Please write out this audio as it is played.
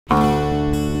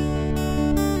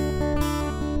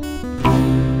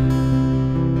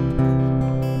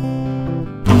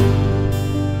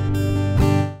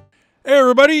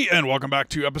everybody, and welcome back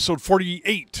to episode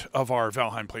 48 of our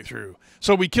Valheim playthrough.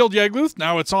 So we killed Yagluth,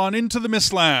 now it's on into the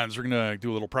Mistlands. We're going to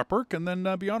do a little prep work and then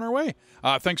be on our way.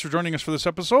 Thanks for joining us for this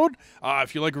episode.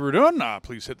 If you like what we're doing,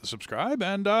 please hit the subscribe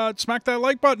and smack that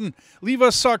like button. Leave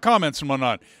us comments and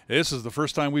whatnot. This is the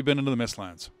first time we've been into the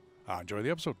Mistlands. Enjoy the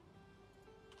episode.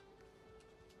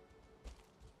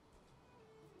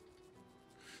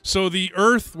 So the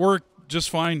earth worked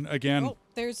just fine again. Oh,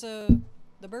 there's the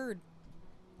bird.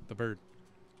 The bird.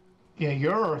 Yeah,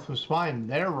 your earth was fine.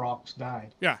 Their rocks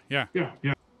died. Yeah.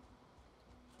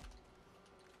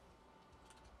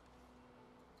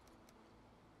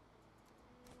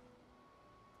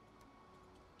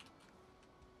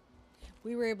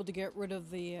 We were able to get rid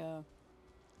of the,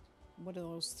 what are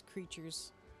those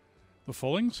creatures? The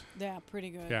Fullings? Yeah, pretty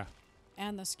good. Yeah.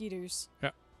 And the skeeters.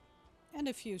 Yeah. And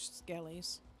a few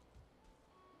skellies.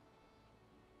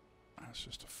 That's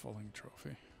just a Fulling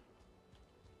trophy.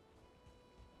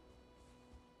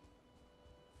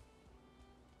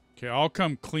 Okay, I'll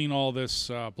come clean all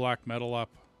this black metal up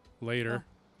later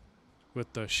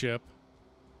with the ship.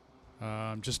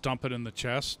 Just dump it in the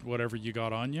chest, whatever you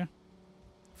got on you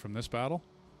from this battle,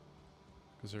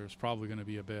 because there's probably going to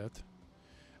be a bit.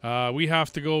 We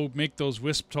have to go make those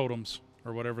wisp totems,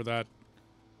 or whatever that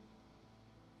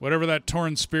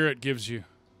torn spirit gives you.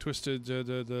 Twisted,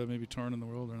 maybe torn in the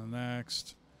world, and the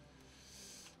next.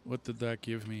 What did that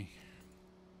give me?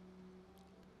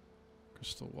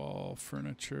 Crystal wall,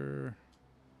 furniture,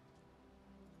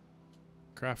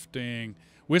 crafting,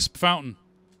 wisp fountain.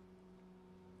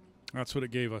 That's what it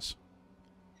gave us.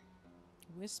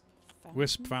 Wisp fountain?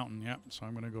 Wisp fountain, yeah. So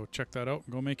I'm going to go check that out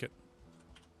and go make it.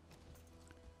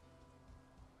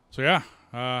 So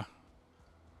yeah,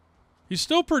 he's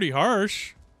still pretty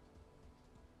harsh.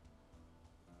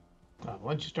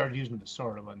 Once you started using the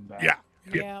sword, it wasn't bad.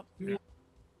 Yeah.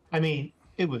 I mean,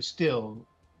 it was still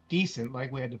decent.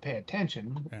 Like, we had to pay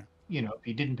attention. Yeah. You know, if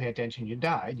you didn't pay attention, you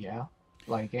died. Yeah.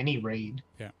 Like any raid.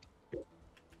 Yeah.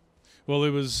 Well, it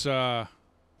was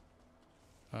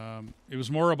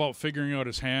more about figuring out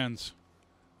his hands.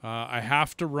 I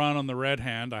have to run on the red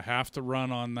hand. I have to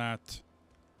run on that.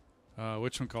 On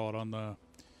the.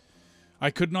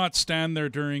 I could not stand there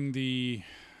during the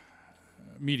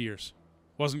meteors.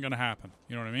 Wasn't going to happen.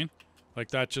 You know what I mean? Like,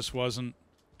 that just wasn't.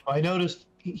 I noticed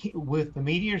with the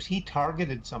meteors, he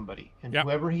targeted somebody, and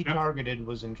whoever he targeted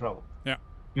was in trouble. Yeah.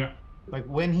 Like,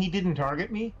 when he didn't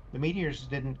target me, the meteors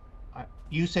didn't.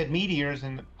 You said meteors,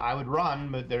 and I would run,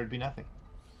 but there would be nothing.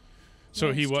 So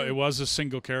it was a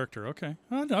single character. Okay,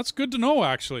 that's good to know.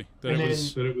 Actually,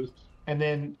 and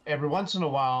then every once in a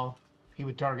while, he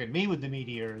would target me with the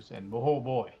meteors, and oh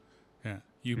boy. Yeah,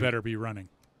 you better be running.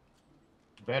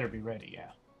 Better be ready. Yeah.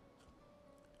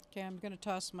 Okay, I'm going to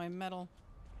toss my metal.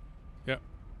 Yep.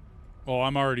 Oh,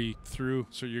 I'm already through,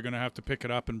 so you're going to have to pick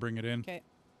it up and bring it in. Okay.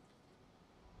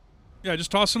 Yeah, just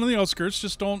toss it on the outskirts.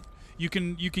 Just don't. You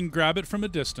can grab it from a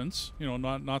distance. You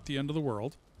know, not the end of the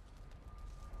world.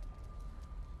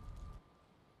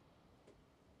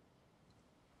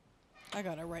 I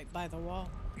got it right by the wall.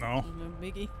 No. No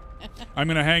biggie. I'm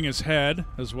going to hang his head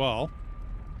as well,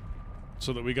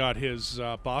 so that we got his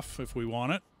buff if we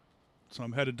want it. So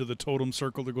I'm headed to the totem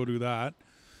circle to go do that.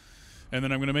 And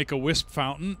then I'm going to make a wisp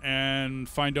fountain and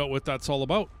find out what that's all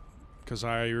about. Because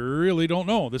I really don't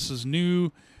know. This is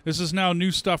new. This is now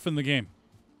new stuff in the game.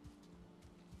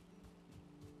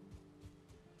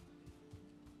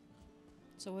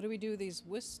 So what do we do with these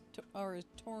wisp or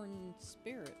torn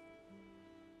spirit?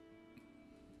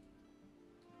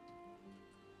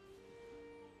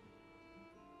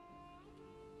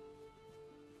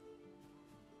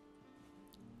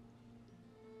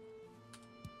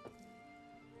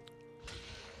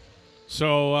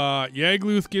 So,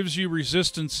 Yagluth gives you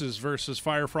resistances versus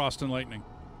fire, frost, and lightning.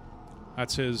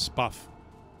 That's his buff.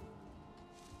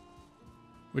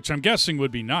 Which I'm guessing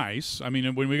would be nice. I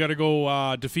mean, when we got to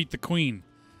go defeat the queen,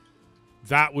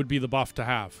 that would be the buff to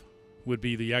have. Would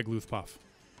be the Yagluth buff.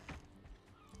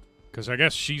 Because I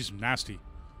guess she's nasty.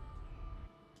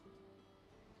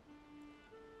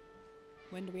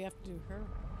 When do we have to do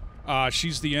her?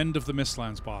 She's the end of the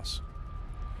Mistlands boss.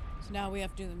 So now we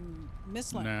have to do the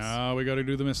Mistlands. Now we got to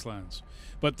do the Mistlands.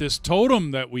 But this totem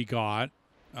that we got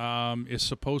is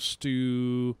supposed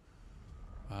to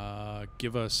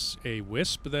give us a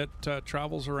wisp that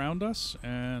travels around us.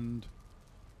 And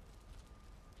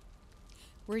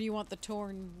where do you want the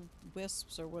torn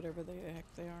wisps or whatever the heck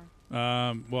they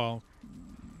are? Well,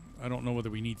 I don't know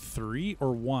whether we need 3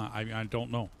 or 1. I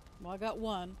don't know. Well, I got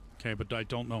 1. Okay, but I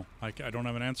don't know. I don't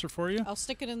have an answer for you. I'll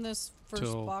stick it in this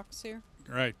first box here.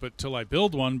 Right, but till I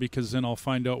build one, because then I'll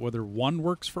find out whether 1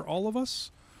 works for all of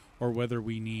us or whether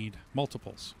we need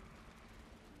multiples.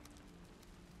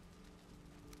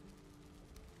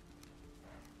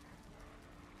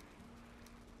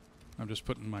 I'm just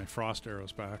putting my frost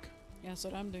arrows back. Yeah, that's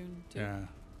what I'm doing too. Yeah.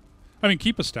 I mean,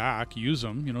 keep a stack, use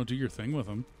them, you know, do your thing with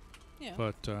them. Yeah.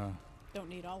 But, don't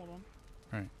need all of them.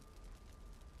 right.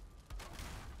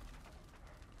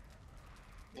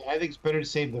 Yeah, I think it's better to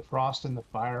save the frost and the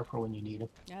fire for when you need them.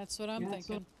 That's what I'm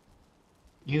thinking.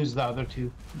 Use the other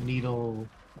two. Needle,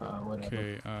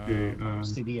 whatever. Okay,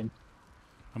 Obsidian.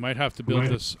 I might have to build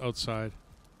this outside.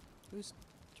 Who's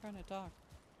trying to talk?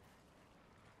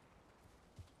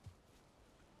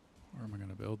 Where am I going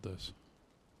to build this?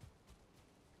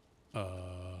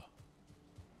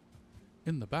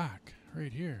 In the back,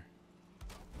 right here.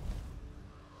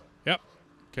 Yep.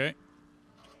 Okay.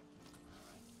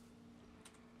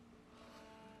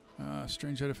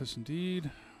 Strange edifice indeed.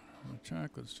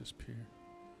 Check. Let's just peer.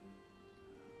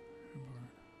 I'm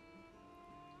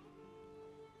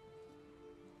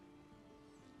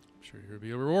sure you'll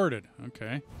be rewarded.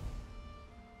 Okay.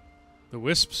 The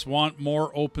wisps want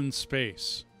more open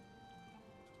space.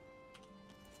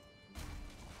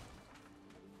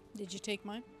 Did you take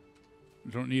mine?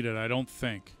 Don't need it, I don't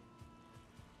think.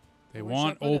 They Where should I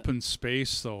want put it? open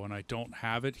space, though, and I don't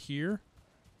have it here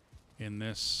in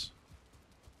this.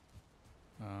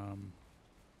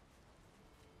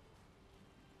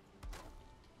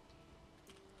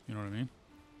 You know what I mean?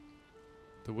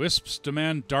 The wisps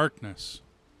demand darkness.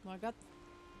 Well, I got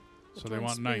the So they Torn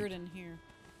want night. Spirit in here.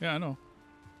 Yeah, I know.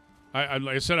 I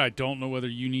like I said, I don't know whether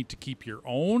you need to keep your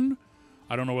own.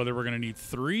 I don't know whether we're going to need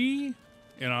 3.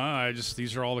 You know,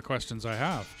 these are all the questions I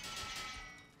have.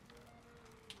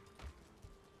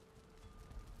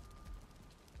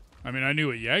 I mean, I knew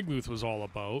what Yagluth was all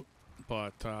about,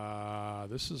 but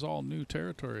this is all new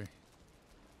territory.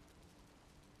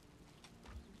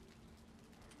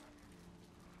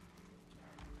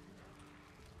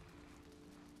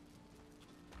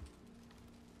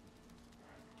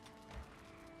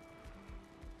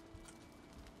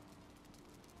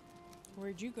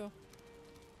 Where'd you go?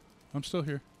 I'm still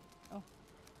here. Oh.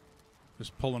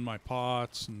 Just pulling my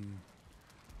pots and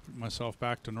putting myself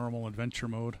back to normal adventure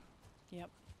mode. Yep.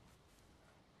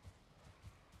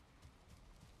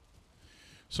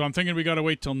 So I'm thinking we got to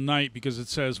wait till night because it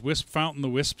says Wisp Fountain, the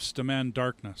wisps demand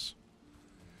darkness.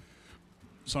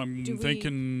 So I'm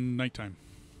thinking nighttime.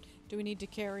 Do we need to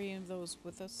carry those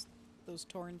with us? Those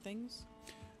torn things?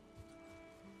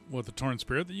 What, the Torn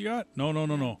Spirit that you got?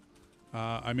 No.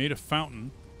 I made a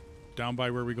fountain down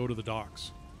by where we go to the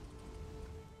docks.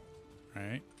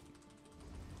 Right?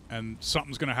 And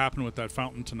something's going to happen with that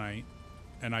fountain tonight.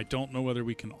 And I don't know whether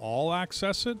we can all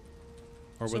access it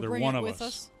or So whether bring one it of with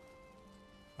us.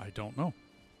 I don't know.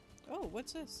 Oh,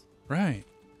 what's this? Right.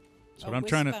 That's what I'm wisp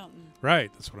trying to. fountain.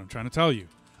 Right. That's what I'm trying to tell you.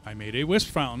 I made a wisp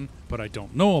fountain, but I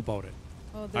don't know about it.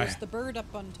 Oh, there's the bird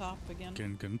up on top again.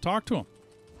 Can talk to him.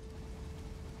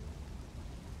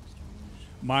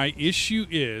 My issue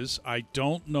is I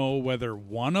don't know whether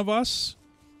one of us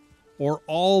or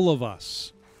all of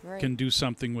us can do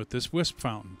something with this wisp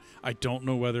fountain. I don't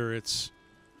know whether it's,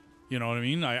 you know what I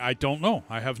mean? I don't know.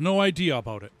 I have no idea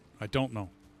about it. I don't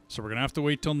know. So we're going to have to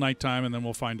wait till nighttime and then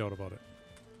we'll find out about it.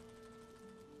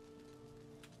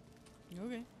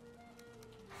 Okay.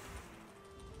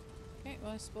 Okay,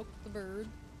 well, I spoke to the bird.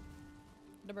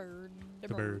 The bird. The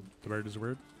bird is a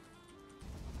bird.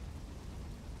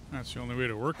 That's the only way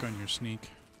to work on your sneak.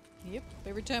 Yep.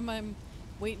 Every time I'm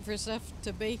waiting for stuff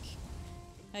to bake,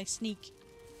 I sneak.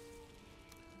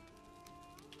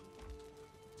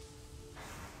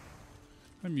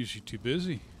 I'm usually too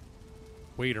busy.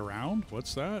 Wait around?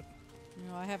 What's that?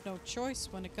 You know, I have no choice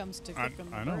when it comes to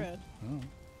cooking I the know. bread. I know.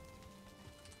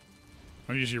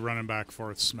 I'm usually running back and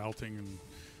forth, smelting and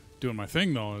doing my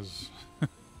thing, though. Is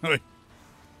like,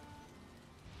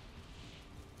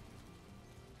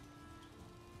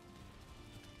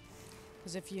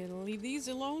 Because if you leave these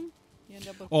alone, you end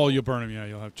up with... oh, you'll burn them. Yeah,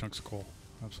 you'll have chunks of coal.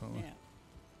 Absolutely. Yeah.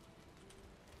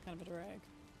 Kind of a drag.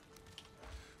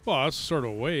 Well, that's sort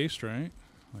of a waste, right?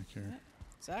 Like you're. Yeah,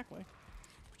 exactly.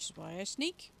 Which is why I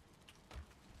sneak.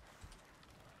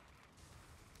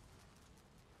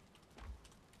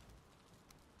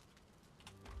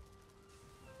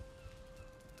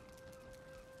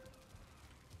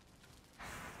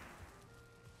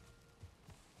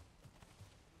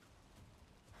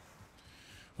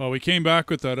 Well, we came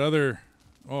back with that other.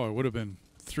 Oh, it would have been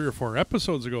 3 or 4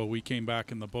 episodes ago. We came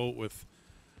back in the boat with.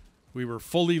 We were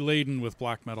fully laden with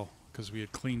black metal because we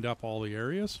had cleaned up all the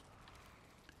areas.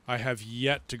 I have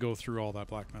yet to go through all that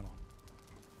black metal.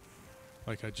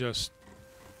 Like, I just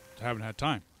haven't had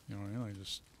time. You know what I mean? Like, it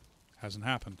just hasn't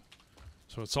happened.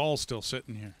 So it's all still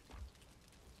sitting here.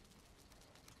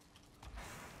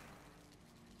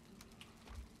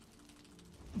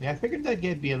 Yeah, I figured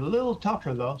that'd be a little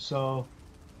tougher though, so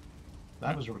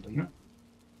that was a relief.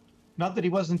 Not that he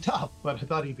wasn't tough, but I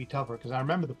thought he'd be tougher because I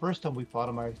remember the first time we fought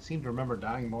him, I seem to remember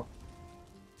dying more.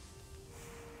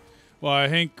 Well, I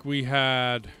think we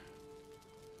had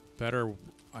better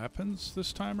weapons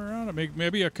this time around.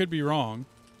 Maybe I could be wrong.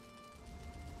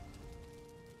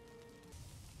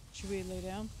 Should we lay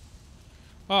down?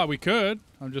 We could.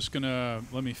 I'm just gonna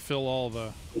let me fill all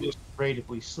the. I'm just afraid if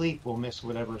we sleep, we'll miss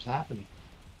whatever's happening.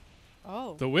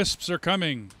 Oh. The wisps are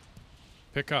coming.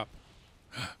 Pick up.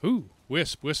 Ooh,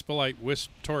 wisp, wispalite,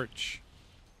 wisp torch.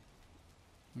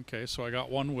 Okay, so I got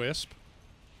one wisp.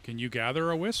 Can you gather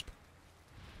a wisp?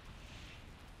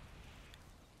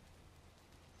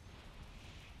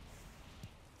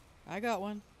 I got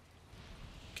one.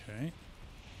 Okay. It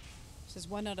says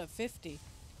 1 out of 50.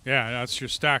 Yeah, that's your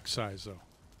stack size, though.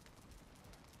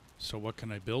 So what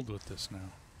can I build with this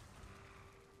now?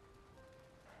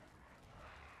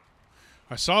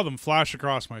 I saw them flash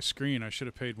across my screen. I should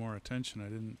have paid more attention. I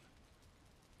didn't.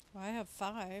 Well, I have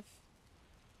 5.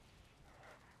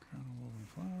 Crown of woven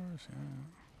flowers,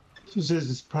 yeah. So it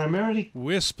says it's primarily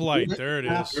Wisp light, there it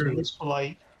is.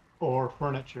 Wisp-light or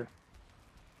furniture.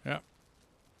 Yep.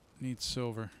 Needs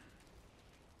silver.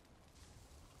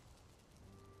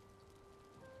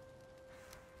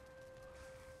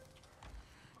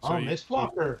 Oh,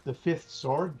 Mistwalker, the 5th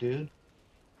sword, dude.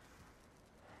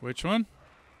 Which one?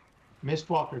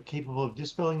 Mistwalker, capable of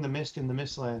dispelling the mist in the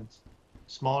Mistlands.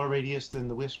 Smaller radius than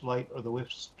the Wisp Light or the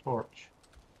Wisp Torch.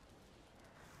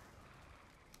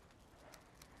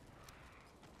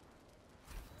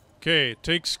 Okay, it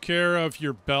takes care of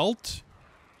your belt.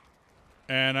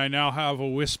 And I now have a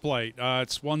wisp light.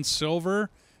 It's 1 silver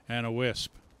and a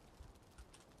wisp.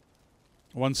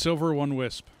 1 silver, 1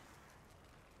 wisp.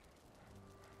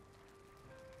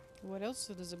 What else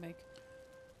does it make?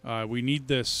 We need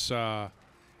this.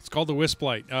 It's called the wisp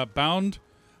light. Bound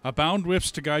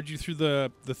wisps to guide you through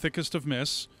the thickest of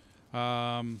mists.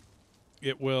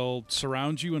 It will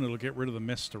surround you and it'll get rid of the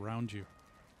mist around you.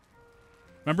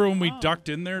 Remember when we ducked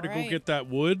in there to go get that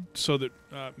wood so that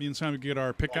me and Sam could get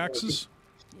our pickaxes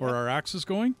or our axes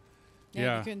going?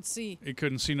 Yeah, you couldn't see. It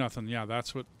couldn't see nothing. Yeah,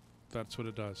 that's what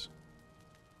it does.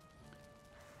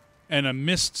 And a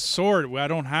mist sword. I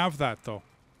don't have that though.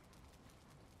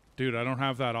 Dude, I don't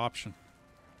have that option.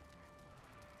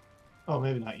 Oh,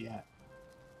 maybe not yet.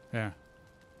 Yeah.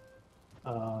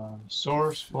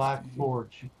 Source Black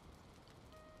Forge.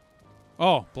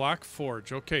 Oh, Black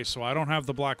Forge. Okay, so I don't have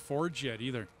the Black Forge yet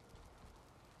either.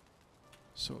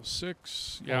 So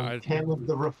 6. Yeah. And 10 of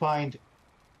the refined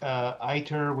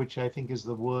iter, which I think is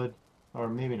the wood, or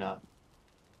maybe not.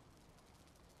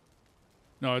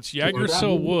 No, it's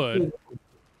Yagluth wood.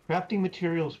 Crafting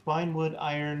materials: fine wood,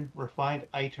 iron, refined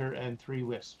iter, and 3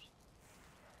 wisps.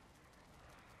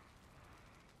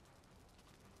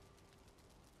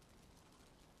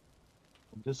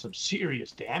 Does some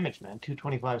serious damage, man.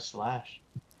 225 slash.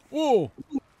 Whoa!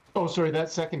 Oh, sorry,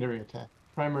 that's secondary attack.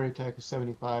 Primary attack is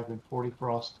 75 and 40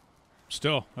 frost.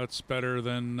 Still, that's better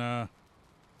than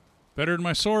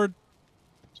my sword.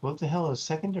 So what the hell is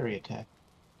secondary attack?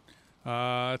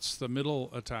 It's the middle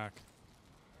attack.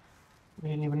 I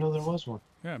didn't even know there was one.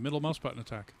 Yeah, middle mouse button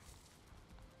attack.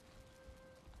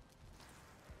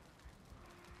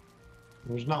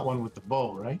 There's not one with the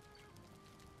bow, right?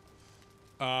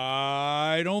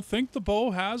 I don't think the bow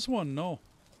has one, no.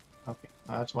 Okay,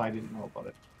 that's why I didn't know about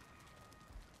it.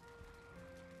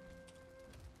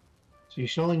 So you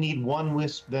should only need 1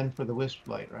 wisp then for the wisp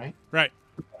light, right? Right.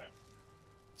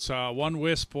 It's 1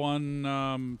 wisp,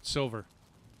 1 silver.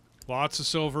 Lots of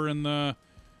silver in the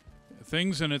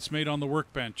things, and it's made on the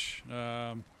workbench.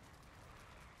 I've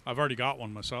already got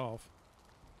one myself.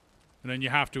 And then you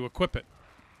have to equip it.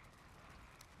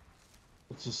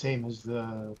 It's the same as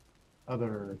the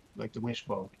other, like the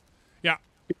wishbone. Yeah.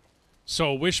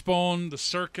 So wishbone, the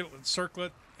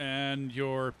circlet, and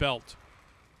your belt.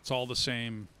 It's all the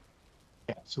same.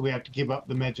 Yeah, so we have to give up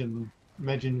the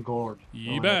Medjin gourd.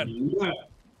 You bet.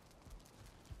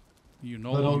 You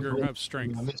no longer have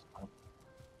strength.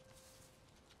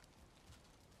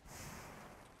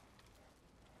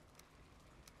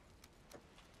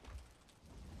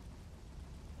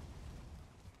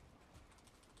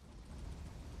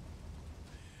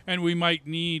 And we might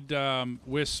need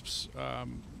wisps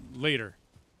later.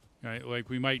 Right? Like,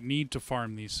 we might need to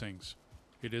farm these things.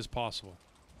 It is possible.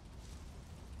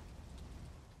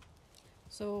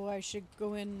 So I should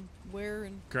go in where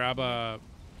and... Grab a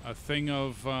thing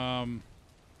of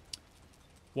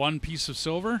 1 piece of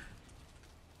silver.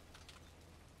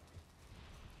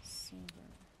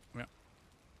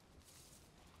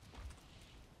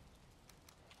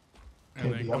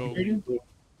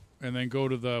 and then go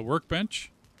to the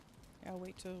workbench. I'll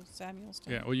wait till Samuel's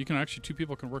done. Yeah, well, you can actually, 2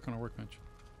 people can work on a workbench.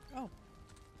 Oh.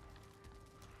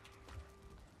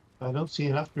 I don't see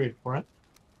an upgrade for it.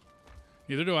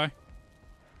 Neither do I.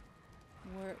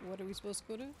 What are we supposed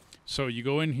to go to? So you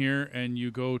go in here and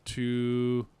you go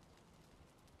to,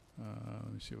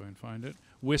 let me see if I can find it.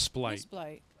 Wisp Light. Wisp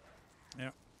Light.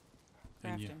 Yeah.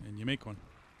 Crafting. And you make one.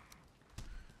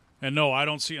 And no, I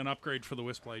don't see an upgrade for the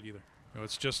Wisp Light either. No,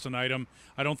 it's just an item.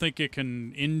 I don't think it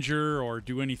can injure or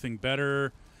do anything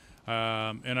better.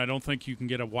 And I don't think you can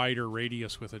get a wider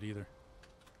radius with it either.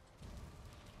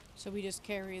 So we just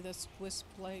carry this Wisp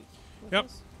Light with Yep.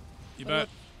 us? You What bet. about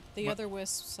the other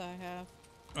wisps I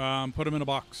have? Put them in a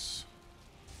box.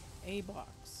 A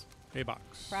box. A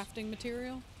box. Crafting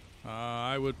material?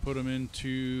 I would put them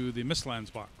into the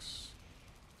Mistlands box.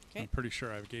 Okay. I'm pretty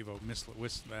sure I gave a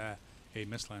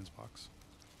Mistlands box.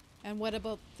 And what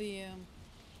about the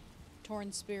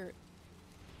Torn Spirit?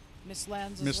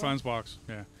 Mistlands as well? Mistlands box,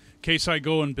 yeah. In case I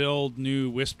go and build new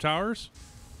Wisp Towers,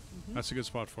 that's a good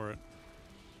spot for it.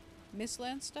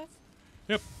 Mistland stuff?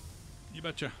 Yep. You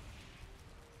betcha.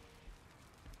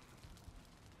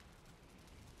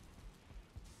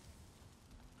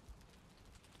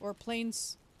 Or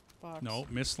Plains box? No,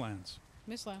 Mistlands.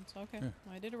 Mistlands, okay. Yeah.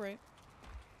 I did it right.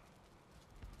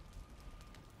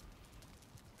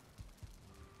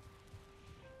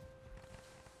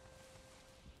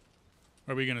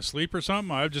 Are we going to sleep or something?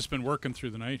 I've just been working through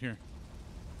the night here.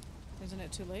 Isn't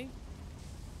it too late?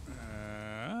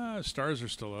 Stars are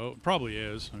still out. Probably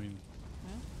is. I mean,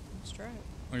 Yeah, let's try it.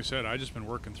 like I said, I just been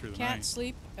working through the Can't night.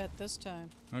 sleep at this time.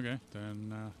 Okay,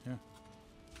 then, yeah.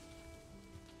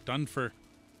 Done for.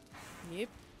 Yep.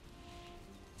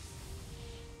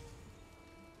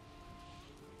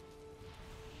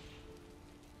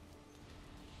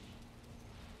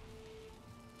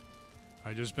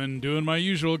 I just been doing my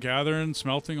usual, gathering,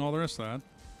 smelting, all the rest of that.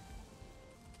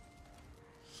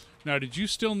 Now, did you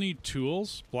still need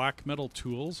tools? Black metal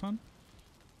tools, hon?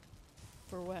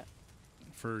 For what?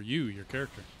 For you, your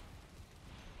character.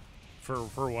 For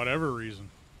whatever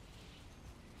reason.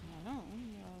 I don't know.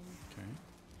 Okay.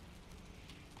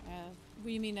 What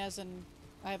do you mean as in,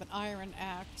 I have an iron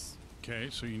axe, Okay,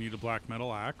 so you need a black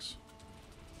metal axe.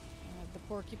 the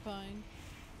porcupine,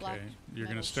 black Okay, you're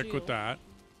going metal to stick shield, with that.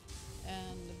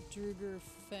 and the Druger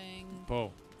Fang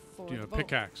Bow. for Do you the have a bow.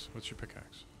 pickaxe? What's your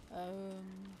pickaxe?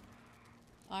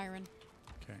 Iron.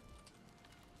 Okay.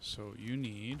 So you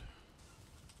need...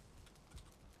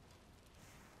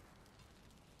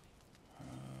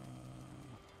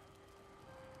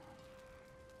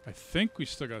 I think we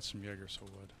still got some Jägerso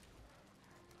wood.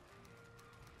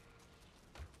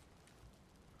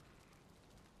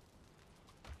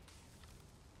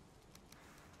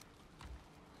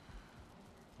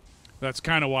 That's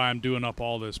kind of why I'm doing up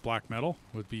all this black metal,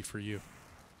 would be for you.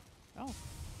 Oh,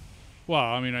 Well,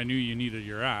 I mean, I knew you needed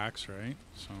your axe, right?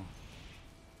 So...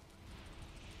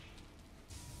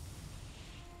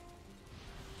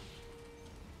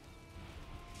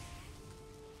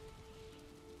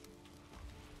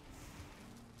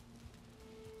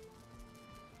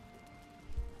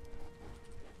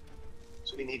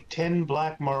 So we need 10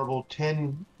 black marble,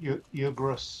 10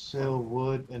 Yggdrasil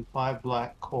wood, and 5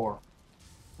 black core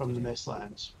from the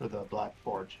Mistlands for the black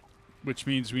forge. Which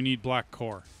means we need black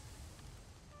core.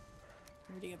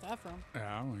 where'd you get that from?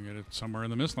 Yeah, we get it somewhere in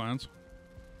the Mistlands.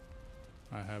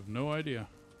 I have no idea.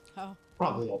 Oh,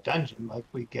 Probably a dungeon, like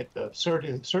we get the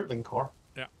Surtling core.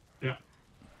 Yeah. Yeah.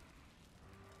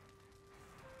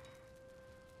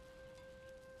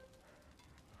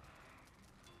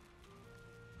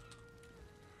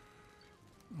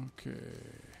 Okay.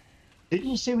 Didn't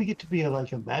you say we get to be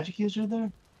like a magic user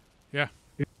there? Yeah.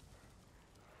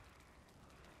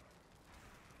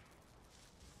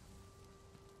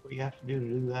 What do you have to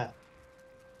do that?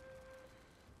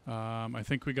 I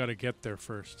think we got to get there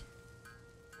first.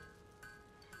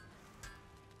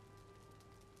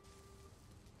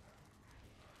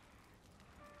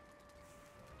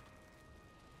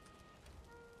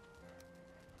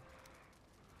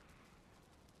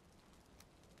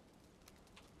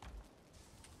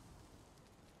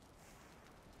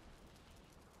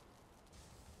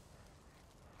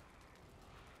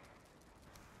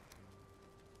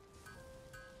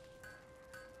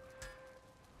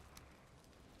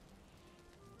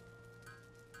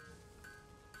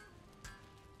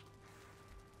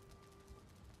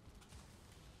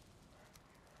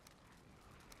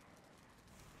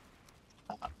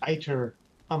 Iter,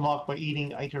 unlocked by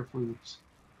eating Iter foods.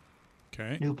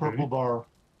 Okay. New purple bar.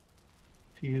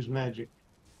 If you use magic.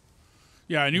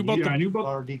 Yeah, I knew about the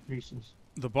bar decreases.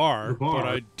 the bar, but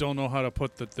I don't know how to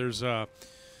put that. There's a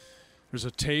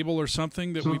table or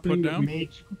something that we put down.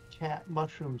 Mage cat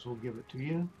mushrooms will give it to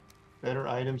you. Better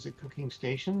items at cooking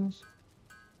stations.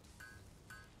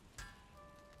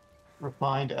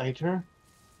 Refined iter.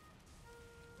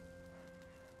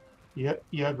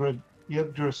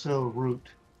 Yggdrasil root.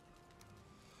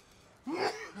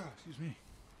 Excuse me.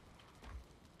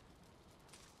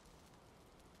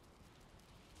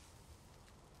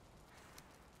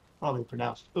 Probably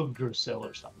pronounced Yggdrasil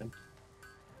or something.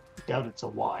 Doubt it's a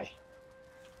Y.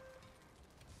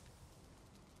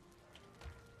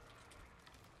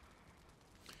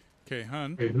 Okay,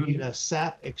 hun. You need a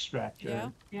sap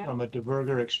extractor from a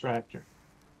deburger extractor.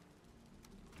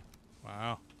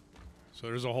 Wow. So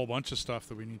there's a whole bunch of stuff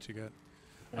that we need to get.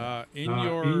 In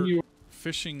your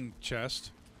fishing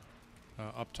chest,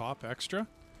 up top, extra,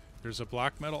 there's a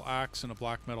black metal axe and a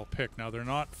black metal pick. Now, they're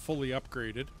not fully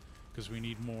upgraded because we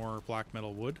need more black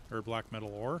metal wood or black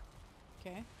metal ore.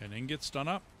 Okay. And ingots done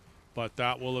up. But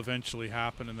that will eventually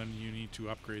happen, and then you need to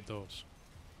upgrade those.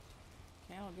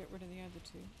 Okay, I'll get rid of the other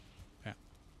two. Yeah.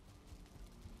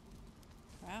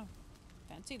 Wow.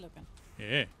 Fancy looking.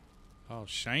 Yeah. Oh,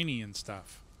 shiny and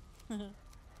stuff.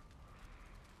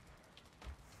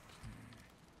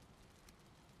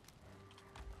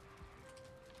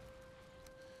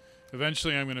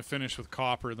 Eventually, I'm going to finish with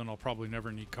copper, then I'll probably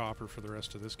never need copper for the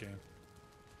rest of this game.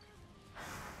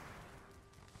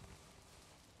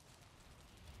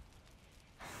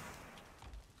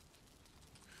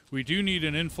 We do need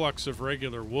an influx of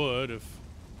regular wood if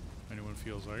anyone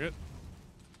feels like it.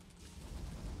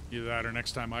 Either that or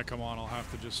next time I come on, I'll have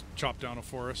to just chop down a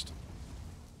forest.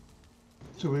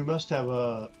 So we must have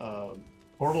a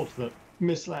portal to the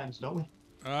Mistlands, don't we?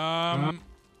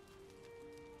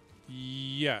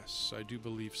 Yes, I do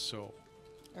believe so.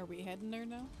 Are we heading there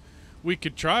now? We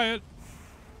could try it.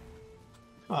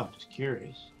 Oh, I'm just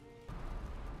curious.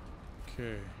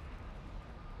 Okay.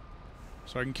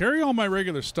 So I can carry all my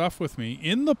regular stuff with me.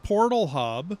 In the portal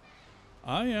hub,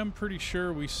 I am pretty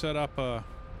sure we set up a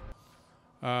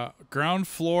ground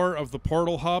floor of the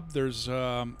portal hub. There's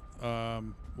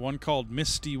one called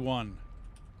Misty 1.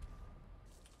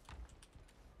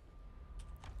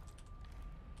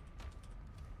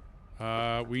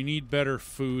 We need better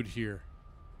food here.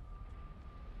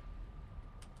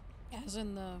 As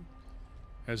in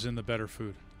the better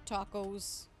food.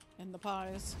 tacos and the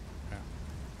pies. Yeah.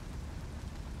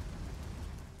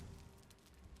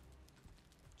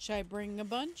 Should I bring a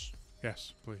bunch?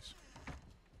 Yes, please.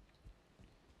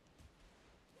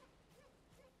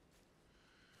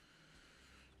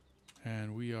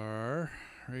 And we are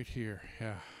right here.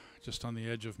 Yeah, just on the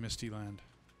edge of Mistyland.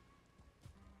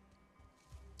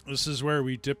 This is where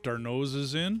we dipped our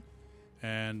noses in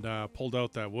and pulled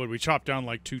out that wood. We chopped down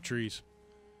like 2 trees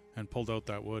and pulled out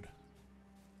that wood.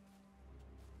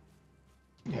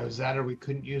 Yeah, it was that or we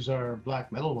couldn't use our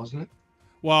black metal, wasn't it?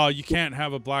 Well, you can't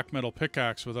have a black metal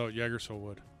pickaxe without Yggdrasil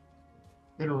wood.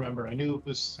 I don't remember. I knew it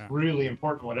was really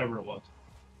important, whatever it was.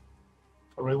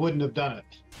 Or we wouldn't have done it.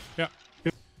 Yeah.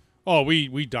 Oh,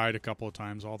 we died a couple of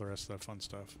times, all the rest of that fun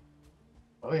stuff.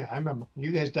 Oh, yeah, I remember.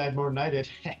 You guys died more than I did.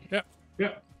 Yep.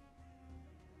 Yep.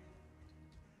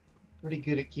 Pretty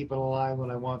good at keeping alive when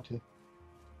I want to.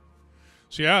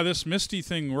 So, yeah, this Misty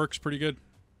thing works pretty good.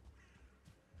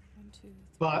 1, 2, 3.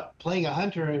 But playing a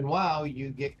hunter in WoW, you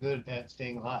get good at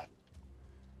staying alive.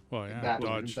 Well, yeah,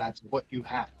 That's what you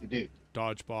have to do.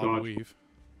 Dodge, bob, weave.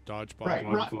 Dodge, bob, Right,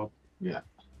 weave. right. Yeah.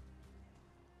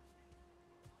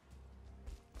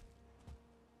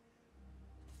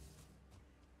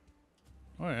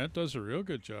 Oh, yeah, it does a real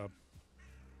good job.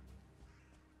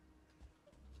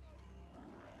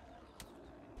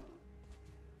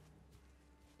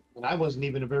 And I wasn't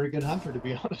even a very good hunter, to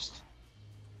be honest.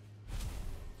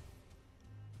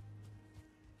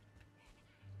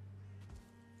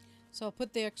 So I'll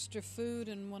put the extra food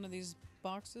in one of these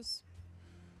boxes.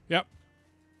 Yep.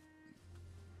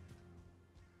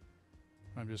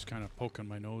 I'm just kind of poking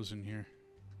my nose in here.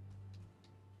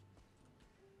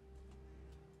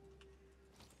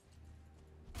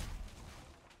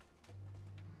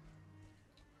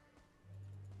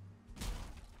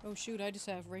 Oh shoot, I just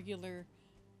have regular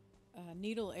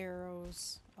needle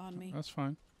arrows on me. That's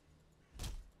fine.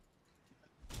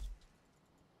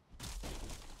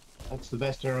 That's the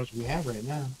best arrows we have right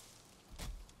now.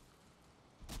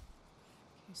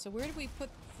 So where do we put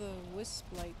the wisp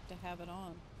light to have it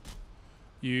on?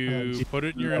 You put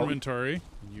it in your inventory,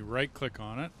 and you right-click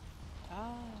on it.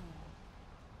 Ah.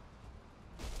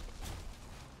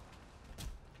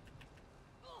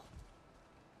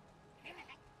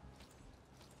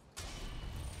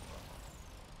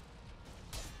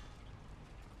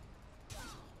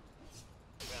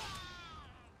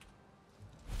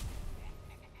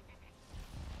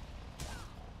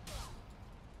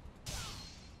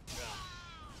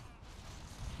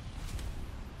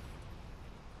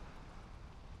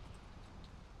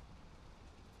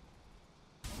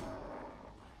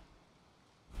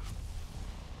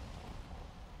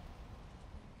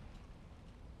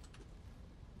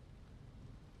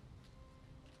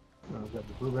 got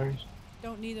the blueberries.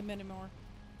 Don't need them anymore.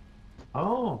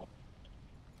 Oh.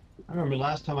 I remember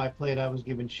last time I played, I was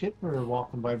given shit for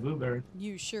walking by blueberry.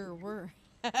 You sure were.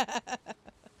 That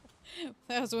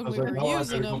was when I was we like, were oh, I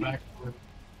using better go them. back to it.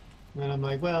 And I'm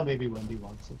like, well, maybe Wendy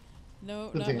wants it. No,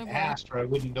 Good not thing no I more. asked, or I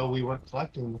wouldn't know we weren't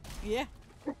collecting them. Yeah.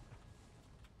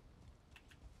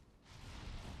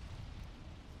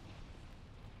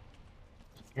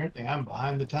 Apparently, I'm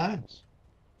behind the times.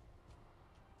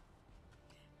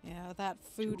 Yeah, that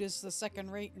food is the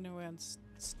second-rate nuance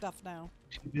stuff now.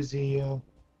 Too busy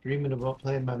dreaming about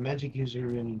playing my magic user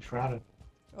in Entrada.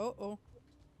 Oh.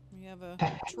 We have a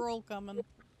troll coming.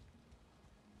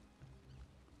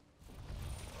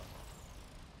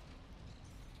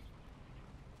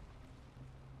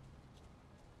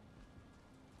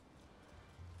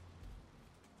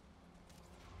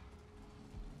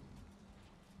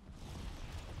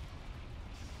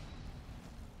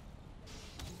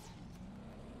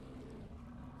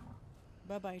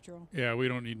 Bye-bye, troll. Yeah, we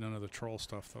don't need none of the troll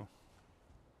stuff, though.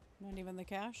 Not even the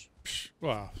cash? Psh,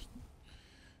 well,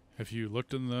 have you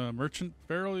looked in the merchant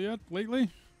barrel yet lately?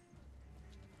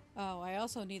 Oh, I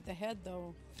also need the head,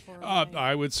 though. For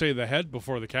I would say the head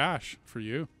before the cash for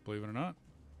you, believe it or not.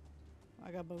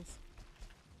 I got both.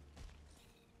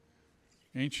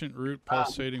 Ancient root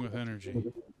pulsating with energy.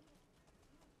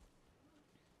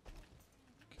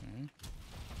 Okay.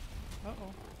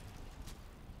 Uh-oh.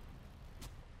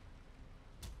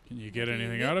 Can you get What do you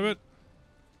anything get? out of it?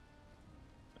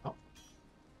 Oh.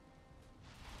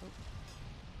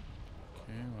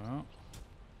 Okay, well.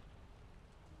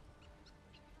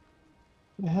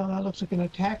 The hell, that looks like an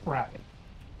attack rabbit.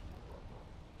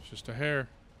 It's just a hair.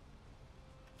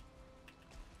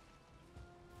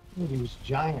 Dude, he was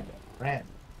giant and red.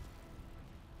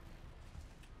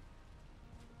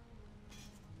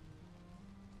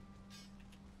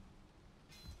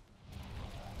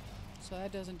 So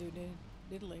that doesn't do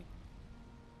diddly.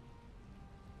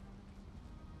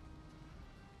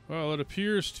 Well, it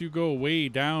appears to go way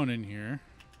down in here.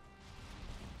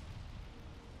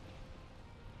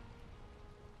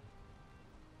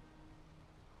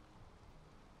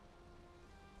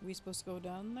 We supposed to go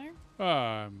down there?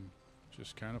 I'm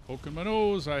just kind of poking my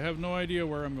nose. I have no idea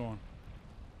where I'm going.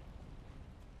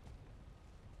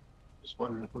 Just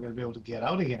wondering if we're going to be able to get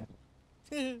out again.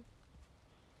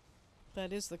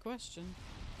 That is the question.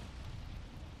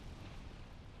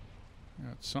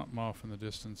 Got something off in the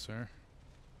distance there.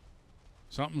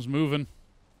 Something's moving.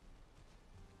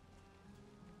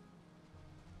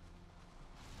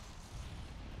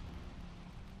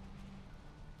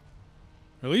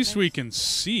 At least we can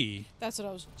see. That's what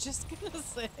I was just gonna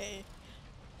say.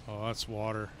 Oh, that's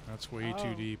water. That's way too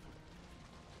Oh. deep.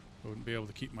 I wouldn't be able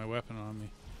to keep my weapon on me.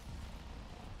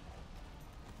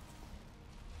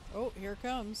 Oh, here it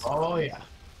comes. Oh, yeah.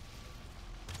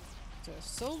 It's a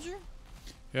soldier?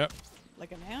 Yep.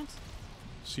 Like an ant?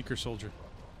 Seeker soldier.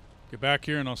 Get back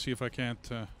here and I'll see if I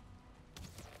can't...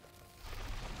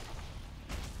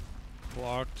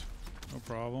 blocked. No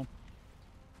problem.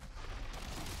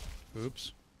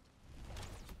 Oops.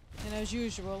 And as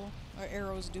usual, our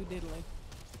arrows do diddly.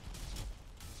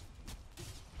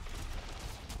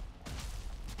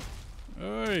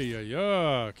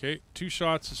 Yeah. Okay, 2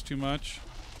 shots is too much.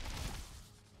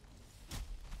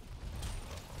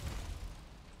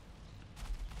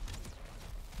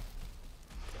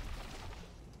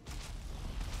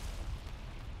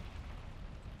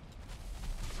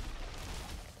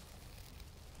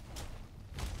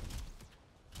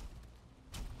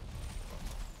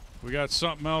 We got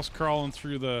something else crawling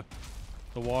through the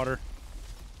water.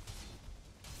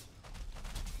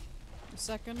 The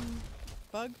second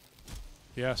bug?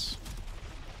 Yes.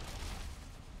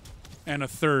 And a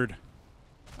third.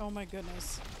 Oh my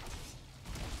goodness.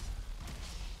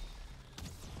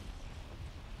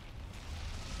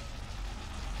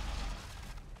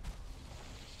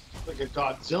 Like a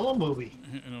Godzilla movie.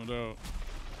 No doubt.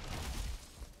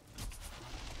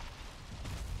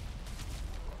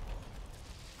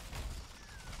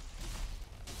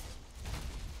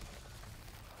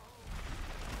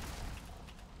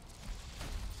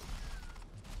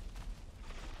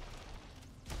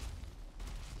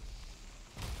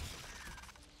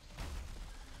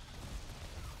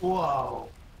 Whoa.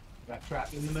 Got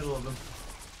trapped in the middle of them.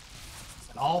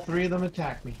 And all 3 of them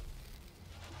attacked me.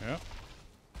 Yep.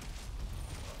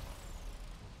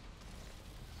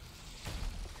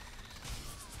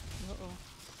 Uh-oh.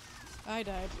 I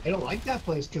died. I don't like that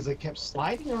place because it kept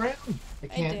sliding around. I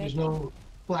can't, did. there's no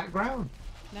flat ground.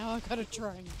 Now I gotta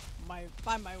try and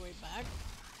find my way back.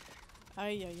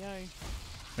 Ay, ay, ay.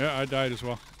 Yeah, I died as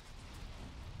well.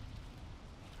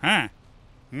 Huh.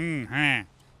 Huh.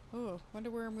 Oh, wonder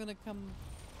where I'm gonna come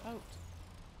out.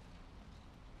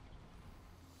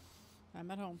 I'm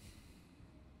at home.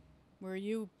 Where are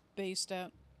you based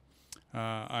at?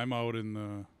 I'm out in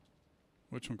the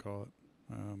whatchamacallit?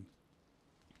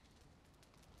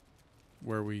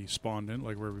 Where we spawned in,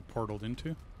 like where we portaled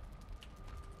into.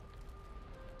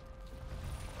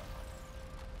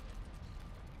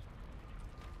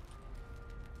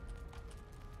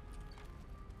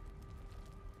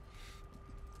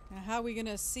 Now, how are we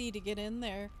gonna see to get in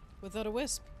there without a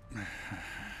wisp?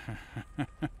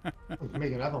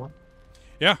 Make another one.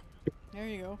 Yeah. There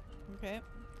you go. Okay.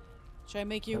 Should I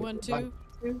make you one too?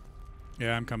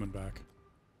 Yeah, I'm coming back.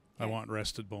 I Okay. want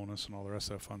rested bonus and all the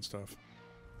rest of that fun stuff.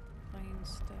 Plain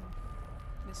stuff.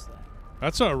 Mistlands.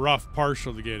 That's a rough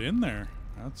partial to get in there.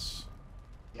 That's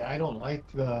Yeah, I don't like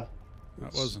the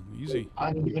that wasn't easy.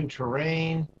 uneven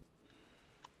terrain.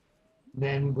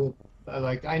 Then with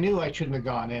like, I knew I shouldn't have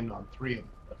gone in on 3 of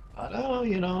them. But oh,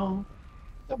 you know,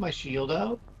 got my shield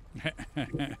out.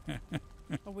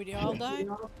 Oh, we all die?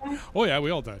 Oh yeah, we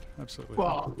all died. Absolutely.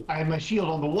 Well, I had my shield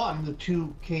on the one. The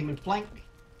 2 came and flanked me.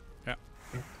 Yeah.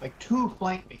 Like 2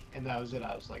 flanked me, and that was it.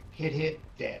 I was like, hit,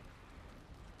 dead.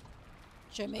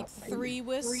 Should I make 3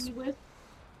 wisps?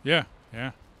 Yeah,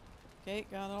 yeah. Okay,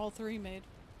 got all 3 made.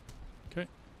 Okay.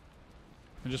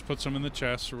 And just put some in the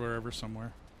chest or wherever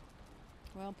somewhere.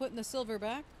 Well, I'm putting the silver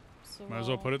back. So Might as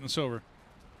well put it in the silver.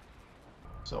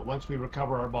 So once we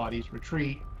recover our bodies,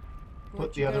 retreat, put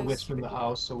Where'd the you other guys- wisp in the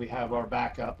house so we have our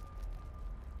backup.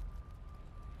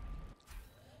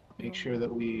 Make sure that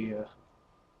we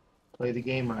play the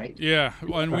game right. Yeah,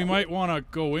 well, and we might want to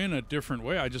go in a different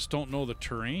way. I just don't know the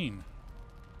terrain.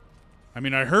 I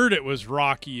mean, I heard it was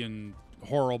rocky and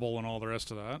horrible and all the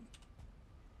rest of that.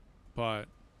 But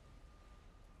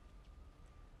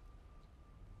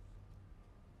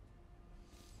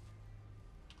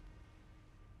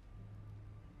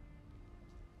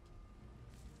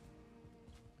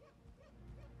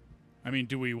I mean,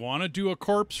 do we want to do a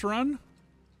corpse run?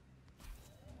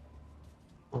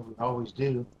 Well, we always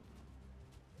do.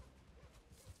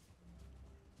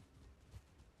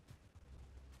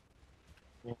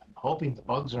 Yeah, I'm hoping the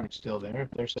bugs aren't still there.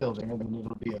 If they're still there, then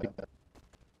it'll be a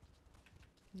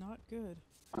Not good.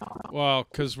 Well,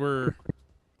 because we're...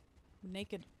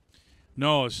 Naked.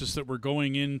 No, it's just that we're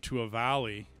going into a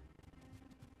valley.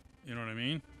 You know what I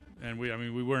mean? And I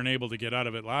mean, we weren't able to get out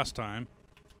of it last time.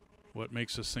 What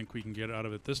makes us think we can get out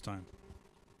of it this time?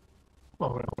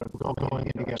 well, we're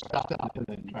going in to get stuff up and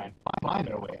then try and find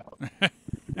our way out.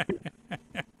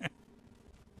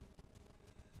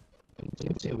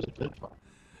 It was a good fun.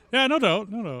 Yeah, no doubt,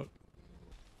 no doubt.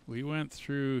 We went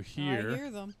through I here.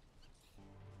 hear them.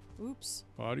 Oops.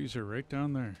 Bodies are right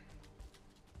down there.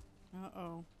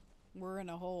 Uh-oh. We're in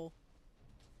a hole.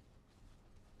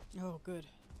 Oh, good.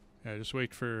 Yeah, just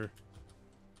wait for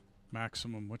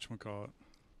maximum whatchamacallit.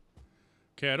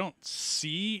 Okay, I don't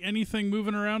see anything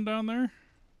moving around down there.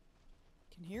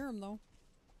 Can hear them, though.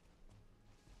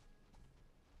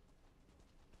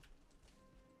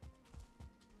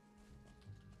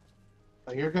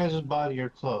 Well, your guys' body are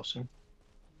closer,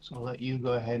 so I'll let you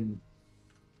go ahead and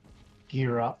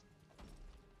gear up.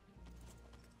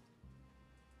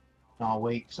 I'll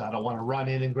wait because I don't want to run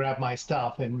in and grab my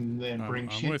stuff and then bring I'm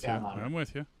shit with down you. on I'm it.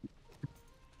 with you.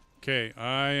 Okay,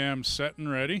 I am set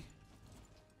and ready.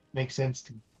 Makes sense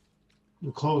to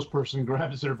the close person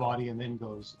grabs their body and then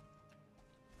goes.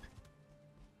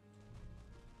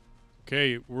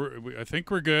 Okay, I think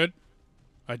we're good.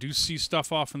 I do see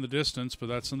stuff off in the distance, but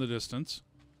that's in the distance.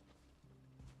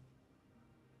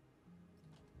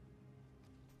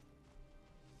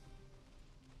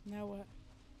 Now what?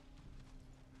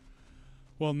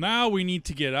 Well, now we need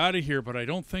to get out of here, but I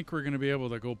don't think we're going to be able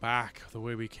to go back the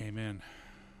way we came in.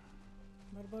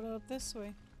 What about out this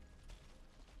way?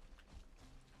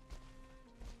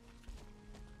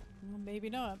 Well, maybe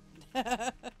not.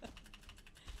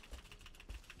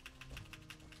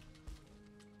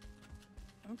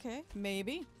 Okay,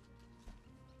 maybe.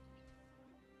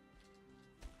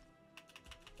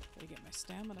 Gotta get my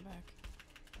stamina back.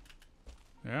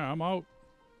 Yeah, I'm out.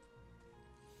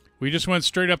 We just went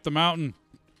straight up the mountain.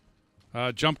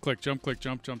 Jump, click, jump, click,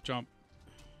 jump, jump, jump.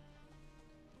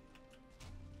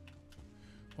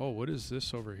 Oh, what is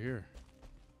this over here?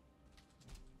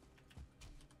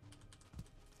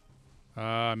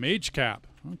 Mage cap.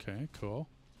 Okay, cool.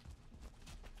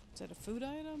 Is that a food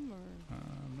item or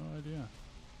No idea.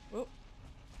 oh,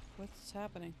 what's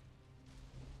happening?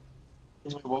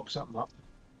 We woke something up.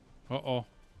 Uh-oh.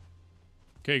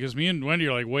 Okay, because me and Wendy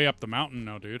are like way up the mountain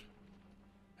now, dude.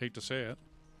 Hate to say it.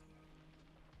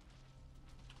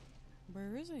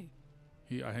 Where is he?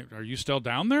 Are you still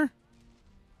down there?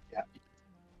 Yeah.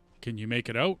 Can you make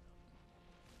it out?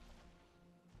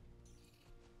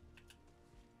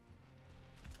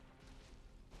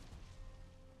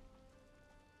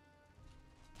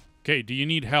 Okay, do you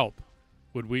need help?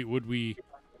 Would we...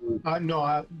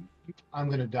 No, I'm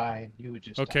going to die. You would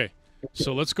just Okay,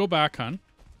 so let's go back, hon.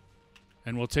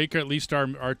 And we'll take at least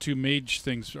our two mage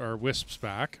things, our wisps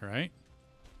back, right?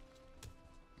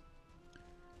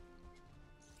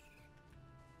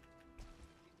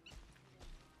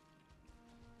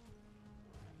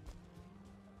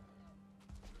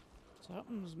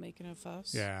 Something's making a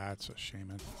fuss. Yeah, that's a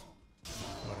shaman.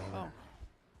 Whatever. Oh.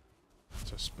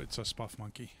 It's a spuff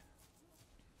monkey.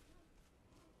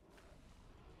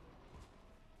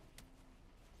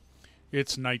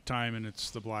 It's nighttime and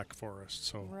it's the Black Forest,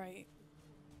 so Right.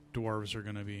 dwarves are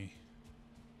going to be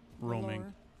roaming.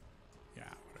 Lower.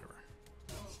 Yeah, whatever.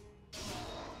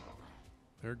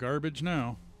 They're garbage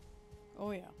now.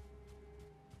 Oh, yeah.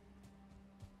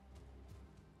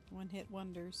 One-hit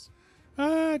wonders.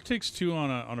 It takes 2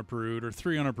 on a brute, or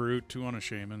 3 on a brute, 2 on a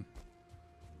shaman.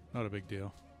 Not a big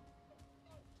deal.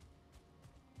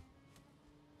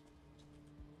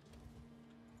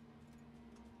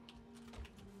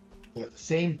 The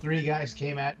same 3 guys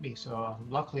came at me, so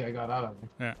luckily I got out of them.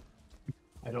 Yeah.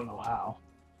 I don't know how.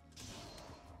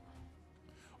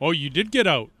 Oh, you did get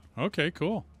out. Okay,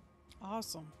 cool.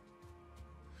 Awesome.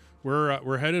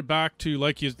 We're headed back to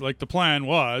like the plan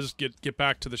was, get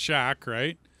back to the shack,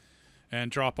 right? And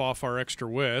drop off our extra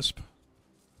wisp,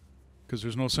 because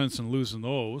there's no sense in losing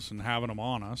those and having them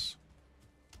on us.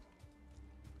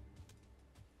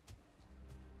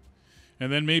 And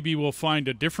then maybe we'll find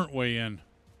a different way in.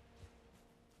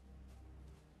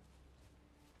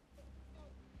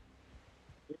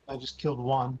 I just killed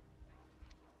 1.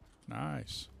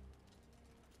 Nice.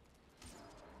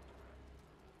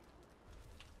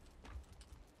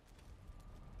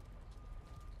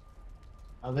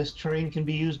 Now this terrain can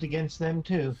be used against them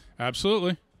too.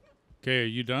 Absolutely. Okay, are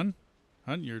you done?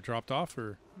 Hunt, you're dropped off,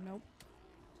 or? Nope.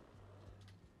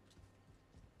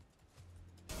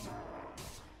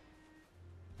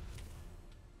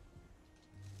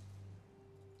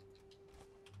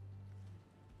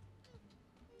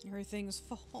 Everything's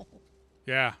full.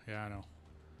 Yeah, I know.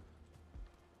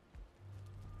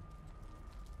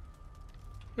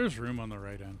 There's room on the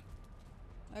right end.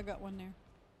 I got one there.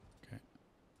 Okay.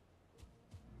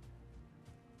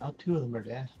 Now 2 of them are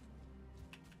dead.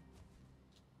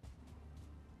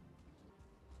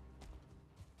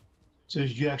 So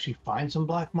did you actually find some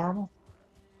black marble?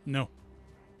 No.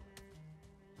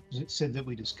 'Cause it said that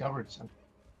we discovered some.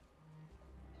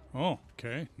 Oh,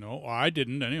 okay. No, I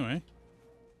didn't anyway.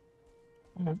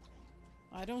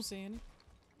 I don't see any.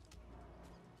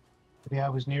 Yeah, I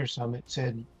was near some. It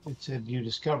said you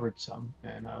discovered some,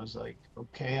 and I was like,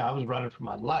 okay. I was running for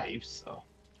my life, so.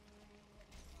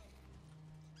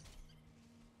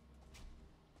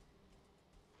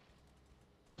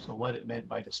 So what it meant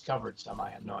by discovered some,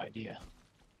 I have no idea.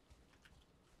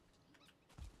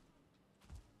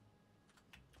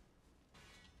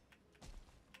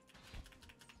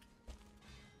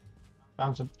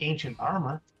 Found some ancient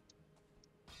armor.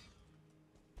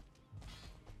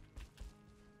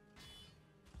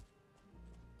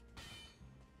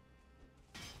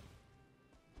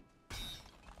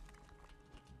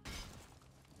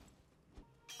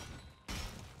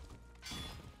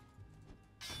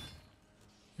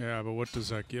 Yeah, but what does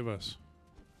that give us?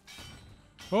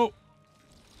 Oh!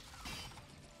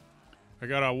 I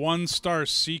got a 1-star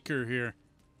seeker here.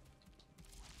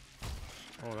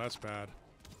 Oh, that's bad.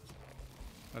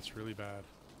 That's really bad.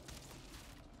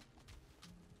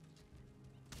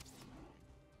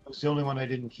 That was the only one I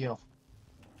didn't kill.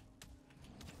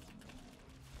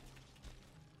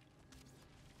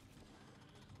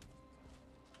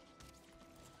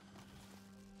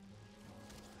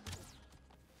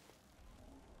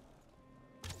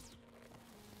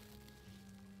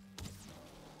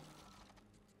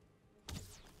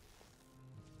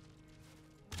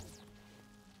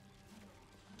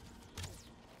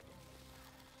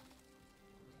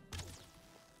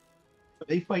 Are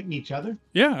they fighting each other?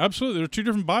 Yeah, absolutely. There are 2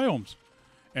 different biomes.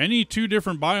 Any 2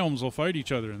 different biomes will fight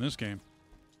each other in this game.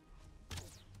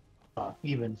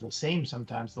 Even the same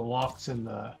sometimes. The locks and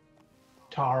the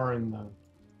tar and the.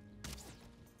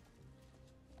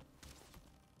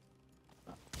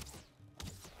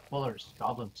 Well, there's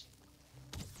goblins.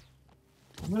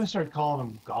 I'm gonna start calling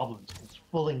them goblins because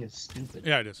fooling is stupid.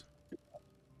 Yeah, it is.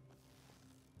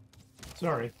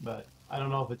 Sorry, but I don't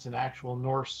know if it's an actual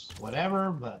Norse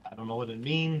whatever, but I don't know what it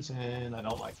means, and I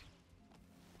don't like it.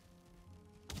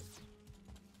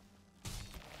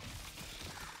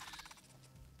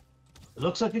 It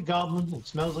looks like a goblin, it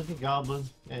smells like a goblin,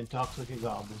 and talks like a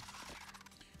goblin.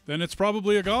 Then it's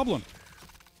probably a goblin.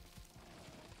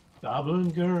 Goblin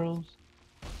girls.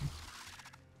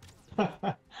 When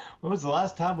was the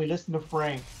last time we listened to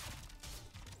Frank?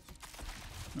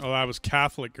 Oh, that was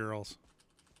Catholic girls.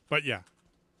 But yeah.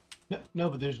 No,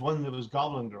 but there's one that was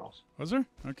Goblin Girls. Was there?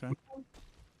 Okay.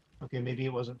 Okay, maybe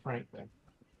it wasn't Frank then.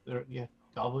 Yeah,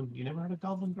 Goblin. You never heard of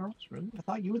Goblin Girls? Really? I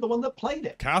thought you were the one that played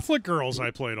it. Catholic girls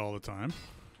I played all the time.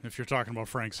 If you're talking about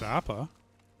Frank Zappa.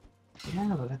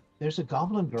 Yeah, but there's a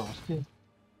Goblin Girls too.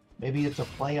 Maybe it's a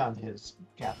play on his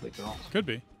Catholic Girls. Could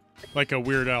be. Like a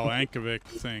Weird Al Yankovic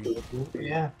thing.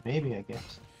 Yeah, maybe, I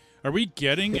guess. Are we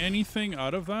getting anything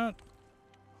out of that?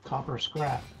 Copper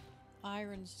scrap.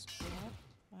 Iron scrap.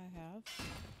 I have.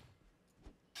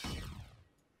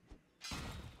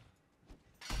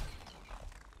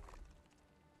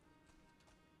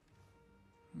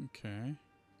 Okay.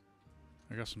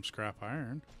 I got some scrap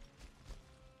iron.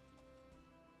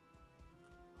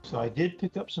 So I did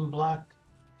pick up some black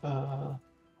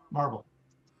marble.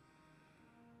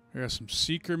 I got some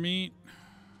seeker meat.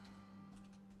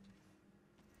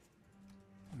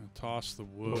 I'm gonna toss the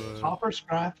wood. Copper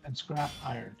scrap and scrap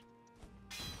iron.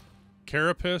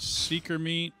 Carapace, seeker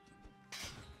meat.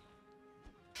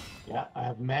 Yeah, I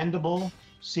have mandible,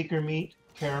 seeker meat,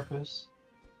 carapace.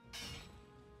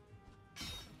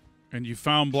 And you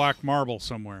found black marble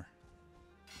somewhere.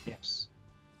 Yes.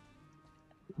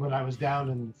 When I was down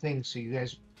in the thing, so you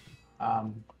guys,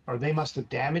 or they must have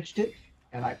damaged it,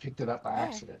 and I picked it up by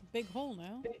accident. Big hole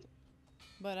now.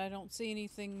 But I don't see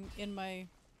anything in my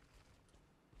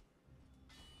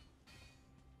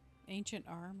ancient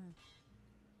armor.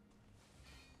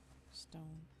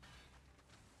 Stone.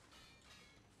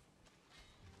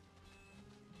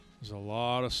 There's a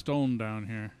lot of stone down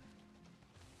here.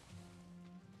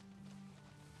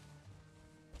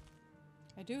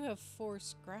 I do have 4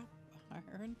 scrap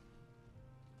iron.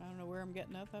 I don't know where I'm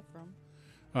getting that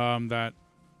from. That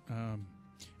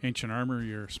ancient armor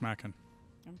you're smacking.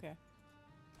 Okay.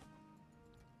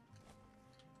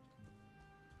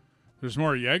 There's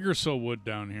more Yggdrasil wood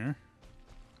down here.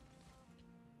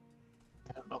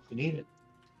 I don't know if we need it.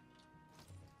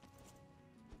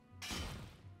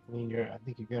 I mean, I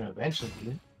think you're going to eventually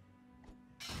need it.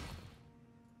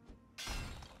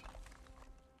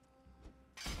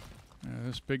 Yeah,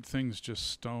 this big thing's just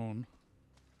stone.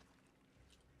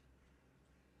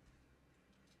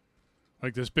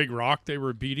 Like this big rock they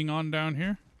were beating on down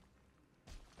here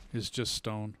is just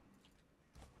stone.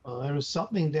 Well, there was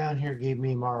something down here gave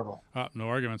me marble. No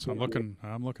arguments. I'm looking,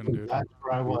 dude. That's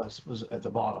where I was at the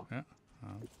bottom. Yeah.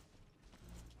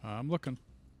 I'm looking.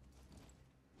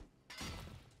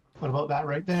 What about that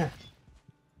right there?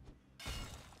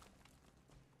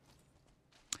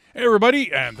 Hey,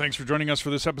 everybody, and thanks for joining us for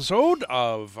this episode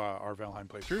of our Valheim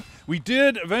playthrough. We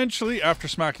did eventually, after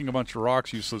smacking a bunch of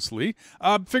rocks uselessly,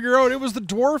 figure out it was the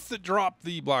dwarf that dropped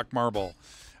the black marble.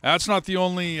 That's not the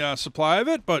only supply of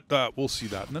it, but we'll see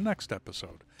that in the next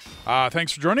episode.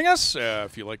 Thanks for joining us.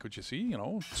 If you like what you see,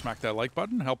 smack that like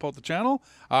button, help out the channel.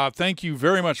 Thank you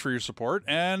very much for your support,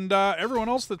 and everyone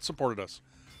else that supported us.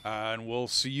 And we'll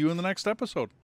see you in the next episode.